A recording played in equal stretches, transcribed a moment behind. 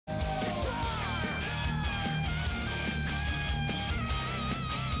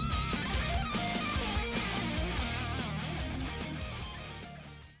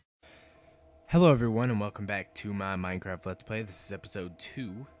Hello everyone and welcome back to my Minecraft Let's Play. This is episode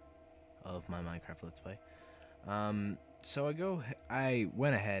 2 of my Minecraft Let's Play. I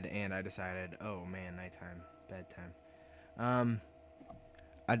went ahead and I decided, oh man, nighttime, bedtime.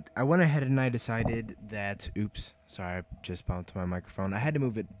 I went ahead and I decided that, oops, sorry, I just bumped my microphone. I had to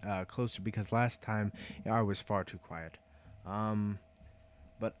move it closer because last time I was far too quiet.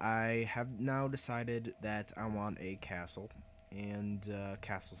 But I have now decided that I want a castle and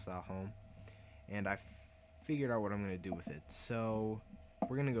castle style home. And I figured out what I'm going to do with it. So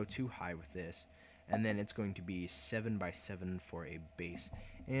we're going to go too high with this, and then it's going to be 7 by 7 for a base.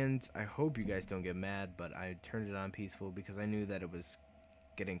 And I hope you guys don't get mad, but I turned it on peaceful because I knew that it was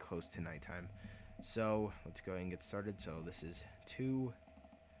getting close to nighttime. So let's go ahead and get started. So this is 2,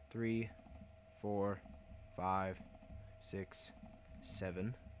 3, 4, 5, 6,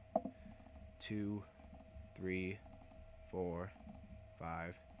 7, 2, 3, 4,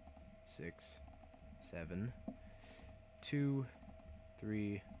 5, 6, 7, 2,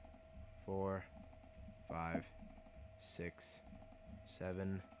 3, 4, 5, 6, 7,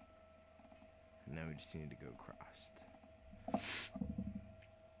 and now we just need to go across.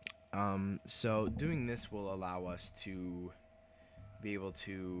 So doing this will allow us to be able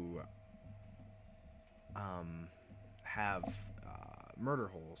to have murder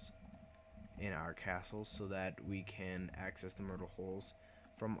holes in our castles so that we can access the murder holes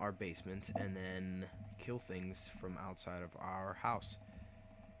from our basement and then kill things from outside of our house.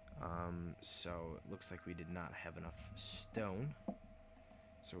 So it looks like we did not have enough stone,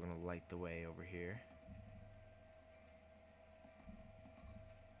 so we're gonna light the way over here,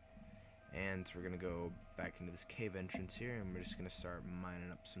 and we're gonna go back into this cave entrance here, and we're just gonna start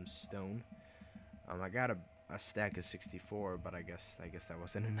mining up some stone. I got a stack of 64, but I guess that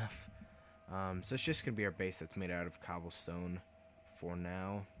wasn't enough. So it's just gonna be our base that's made out of cobblestone for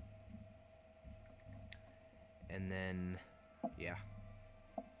now, and then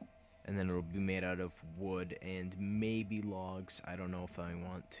it'll be made out of wood and maybe logs. I don't know if I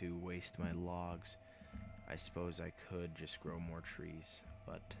want to waste my logs. I suppose I could just grow more trees,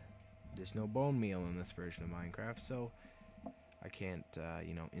 but there's no bone meal in this version of Minecraft, so I can't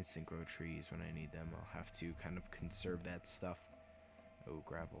instant grow trees when I need them. I'll have to kind of conserve that stuff. Oh,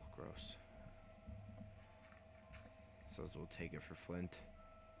 gravel, gross. So we'll take it for flint.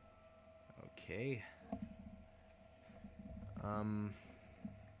 Okay.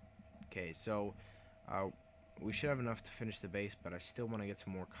 Okay, so we should have enough to finish the base, but I still want to get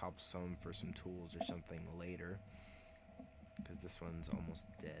some more cobblestone for some tools or something later, because this one's almost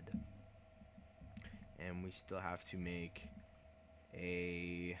dead. And we still have to make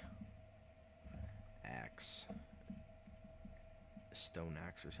a axe, a stone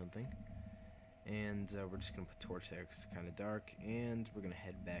axe or something. And we're just going to put a torch there because it's kind of dark. And we're going to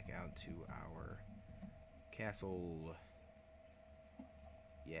head back out to our castle.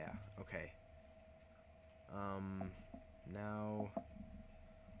 Yeah, okay. Now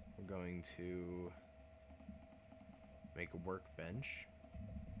we're going to make a workbench.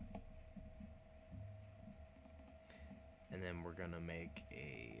 And then we're going to make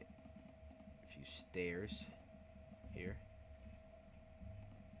a few stairs here.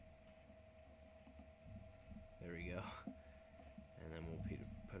 There we go. And then we'll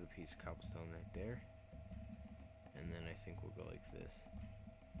put a piece of cobblestone right there. And then I think we'll go like this.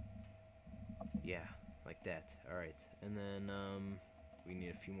 Yeah, like that. Alright. And then we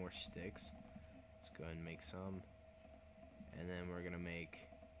need a few more sticks. Let's go ahead and make some. And then we're going to make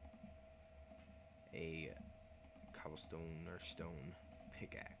a cobblestone or stone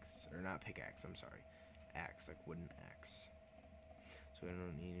pickaxe. Or not pickaxe, I'm sorry. Axe, like wooden axe. So we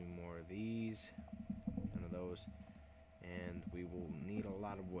don't need any more of these. None of those, and we will need a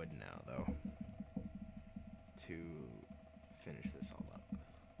lot of wood now though to finish this all up.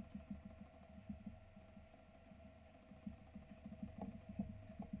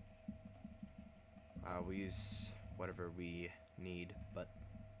 We'll use whatever we need, but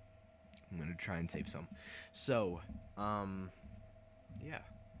I'm gonna try and save some. So yeah,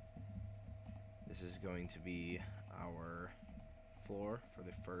 this is going to be our floor for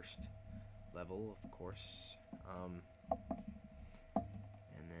the first level, of course, and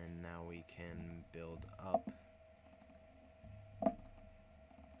then now we can build up.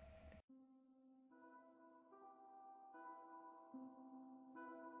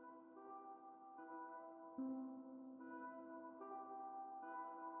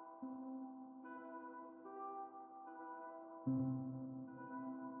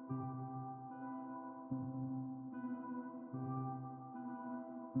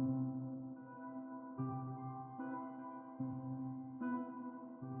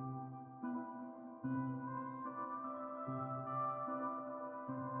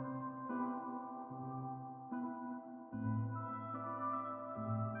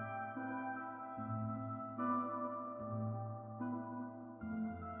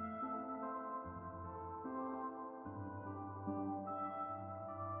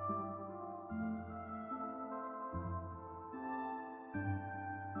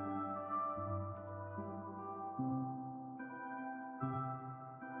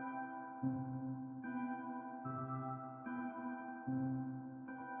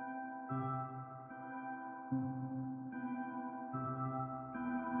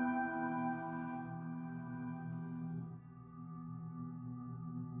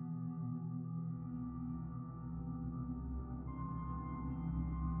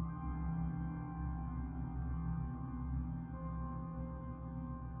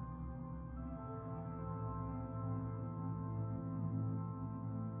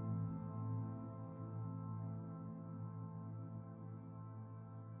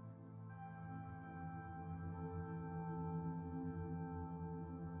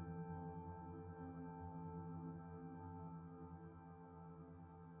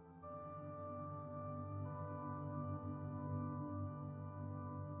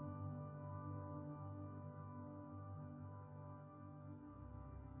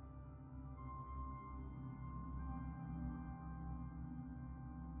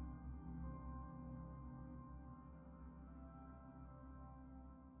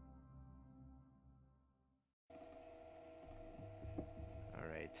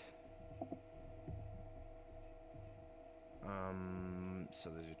 So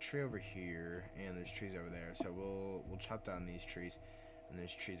there's a tree over here, and there's trees over there. So we'll chop down these trees, and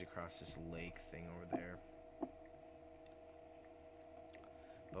there's trees across this lake thing over there.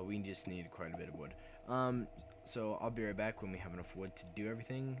 But we just need quite a bit of wood. So I'll be right back when we have enough wood to do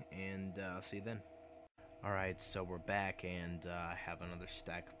everything, and I'll see you then. Alright, so we're back, and I have another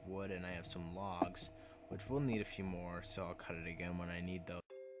stack of wood, and I have some logs, which we'll need a few more, so I'll cut it again when I need those.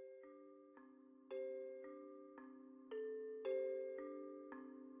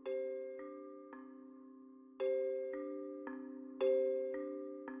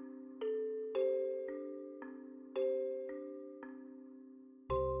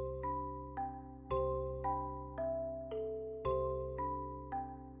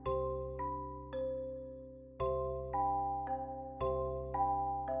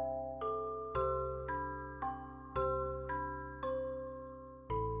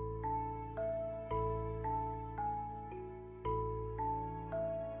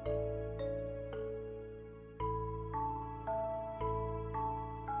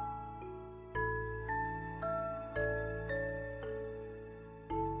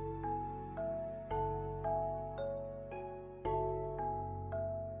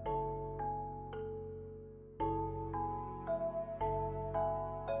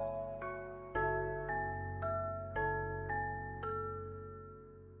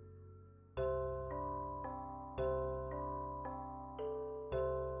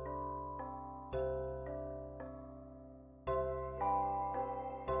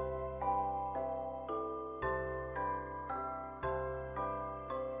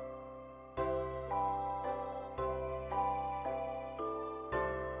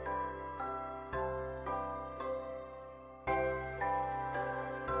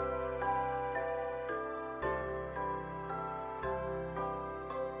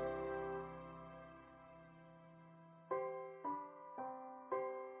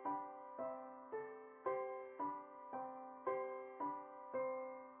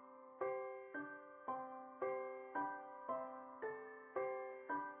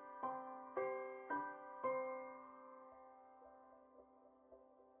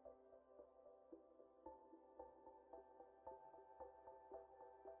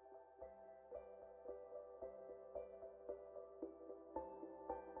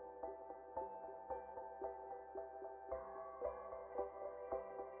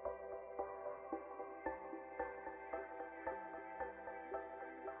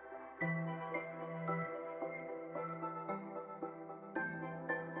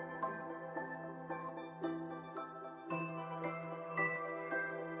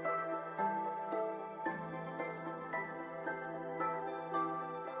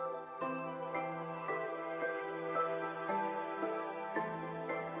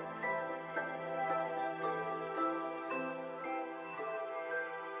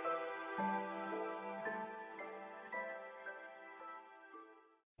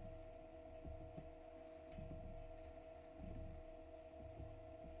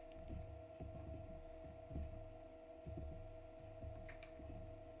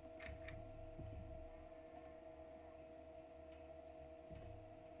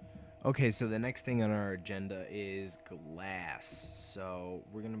 Okay, so the next thing on our agenda is glass. So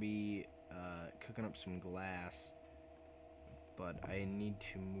we're gonna be cooking up some glass, but I need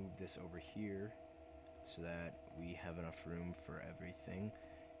to move this over here so that we have enough room for everything.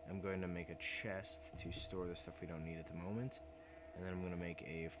 I'm going to make a chest to store the stuff we don't need at the moment, and then I'm going to make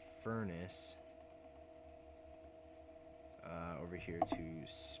a furnace over here to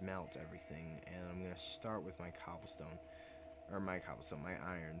smelt everything, and I'm going to start with my cobblestone. My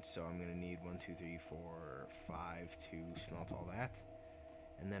iron. So I'm gonna need 1, 2, 3, 4, 5 to smelt all that,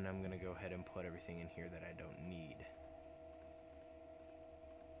 and then I'm gonna go ahead and put everything in here that I don't need.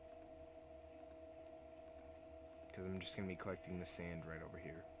 Because I'm just gonna be collecting the sand right over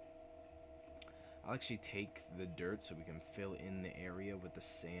here. I'll actually take the dirt so we can fill in the area with the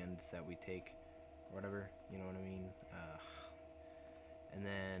sand that we take, or whatever. You know what I mean? And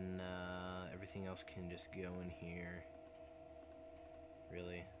then everything else can just go in here.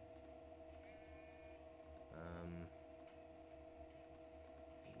 Really.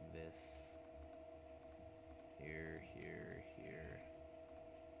 This. Here, here, here.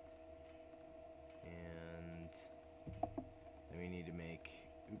 And then we need to make,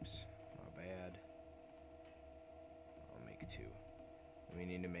 oops, my bad. I'll make 2. And we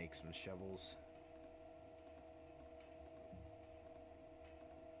need to make some shovels.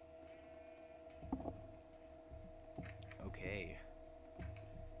 Okay.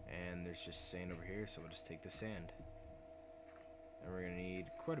 And there's just sand over here, so we'll just take the sand. And we're gonna need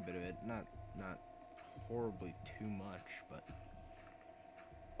quite a bit of it, not horribly too much, but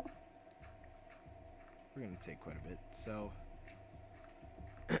we're gonna take quite a bit. So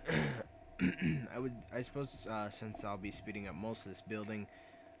I suppose since I'll be speeding up most of this building,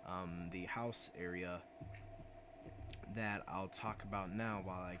 the house area, that I'll talk about now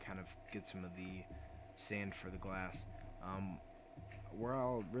while I kind of get some of the sand for the glass. Where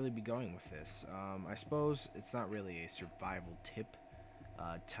I'll really be going with this, I suppose it's not really a survival tip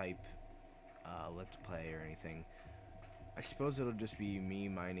type let's play or anything. I suppose it'll just be me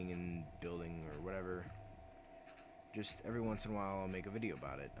mining and building or whatever. Just every once in a while I'll make a video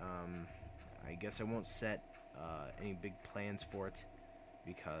about it. I guess I won't set any big plans for it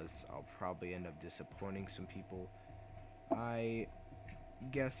because I'll probably end up disappointing some people. I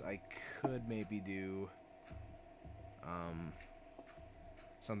guess I could maybe do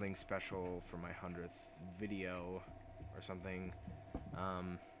something special for my 100th video or something.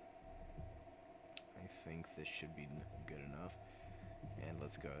 I think this should be good enough. And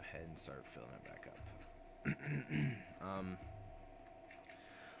let's go ahead and start filling it back up.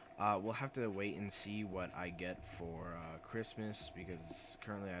 We'll have to wait and see what I get for Christmas, because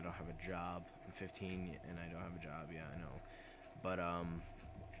currently I don't have a job. I'm 15 and I don't have a job. Yeah, I know. But,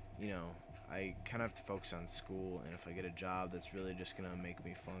 you know, I kind of have to focus on school, and if I get a job, that's really just going to make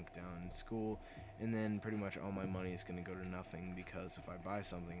me flunk down in school, and then pretty much all my money is going to go to nothing, because if I buy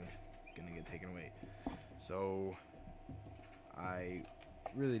something, it's going to get taken away. So, I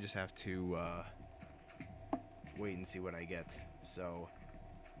really just have to wait and see what I get. So,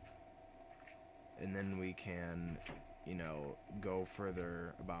 and then we can, you know, go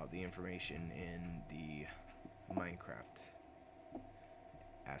further about the information in the Minecraft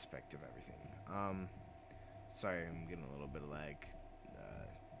aspect of everything. Sorry, I'm getting a little bit of lag.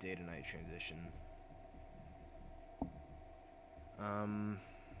 Day to night transition.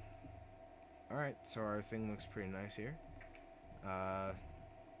 Alright, so our thing looks pretty nice here.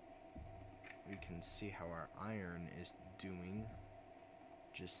 We can see how our iron is doing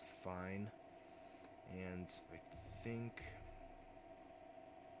just fine. And I think,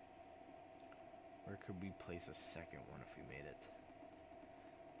 where could we place a second one if we made it?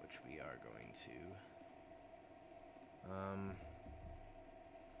 Which we are going to.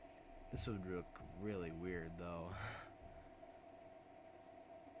 This would look really weird though.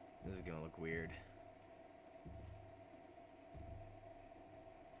 This is gonna look weird.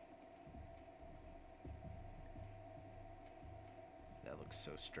 That looks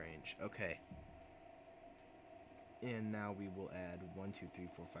so strange. Okay. And now we will add 1, 2, 3,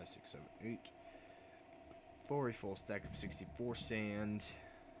 4, 5, 6, 7, 8 for a full stack of 64 sand.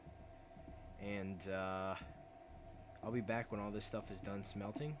 And I'll be back when all this stuff is done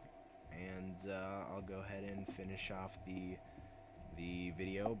smelting, and I'll go ahead and finish off the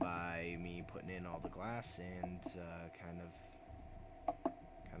video by me putting in all the glass and kind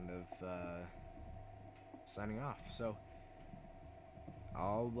of signing off. So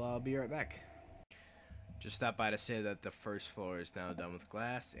I'll be right back. Just stopped by to say that the first floor is now done with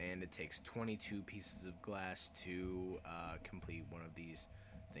glass, and it takes 22 pieces of glass to complete one of these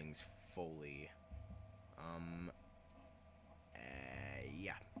things fully.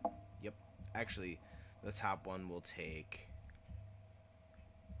 Yeah. Yep. Actually, the top one will take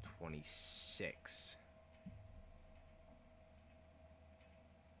 26.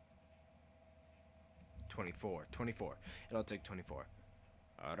 24. It'll take 24.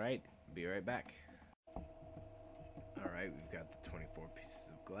 Alright, be right back. Alright, we've got the 24 pieces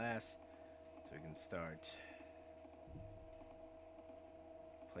of glass, so we can start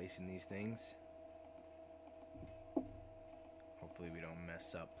placing these things. Hopefully we don't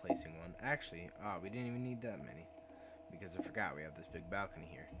mess up placing one. Actually, we didn't even need that many, because I forgot we have this big balcony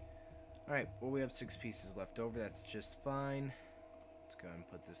here. Alright, well, we have 6 pieces left over. That's just fine. Let's go ahead and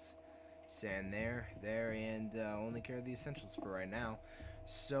put this sand there, and only care of the essentials for right now.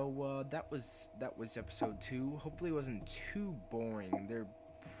 So that was episode 2. Hopefully it wasn't too boring. There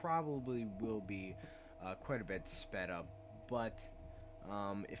probably will be quite a bit sped up, but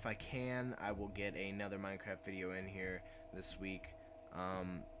if I can, I will get another Minecraft video in here this week,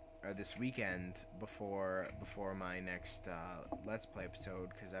 or this weekend before my next Let's Play episode,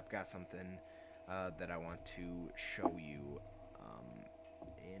 because I've got something that I want to show you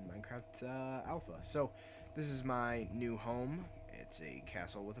in Minecraft Alpha. So this is my new home. It's a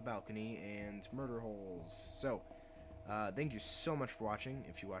castle with a balcony and murder holes. So thank you so much for watching.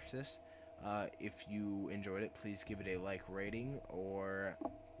 If you watched this, if you enjoyed it, please give it a like rating or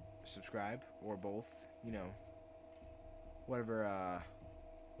subscribe, or both. You know, whatever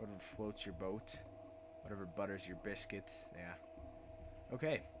floats your boat, whatever butters your biscuit. Yeah.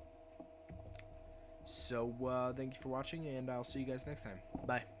 Okay. So thank you for watching, and I'll see you guys next time.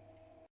 Bye.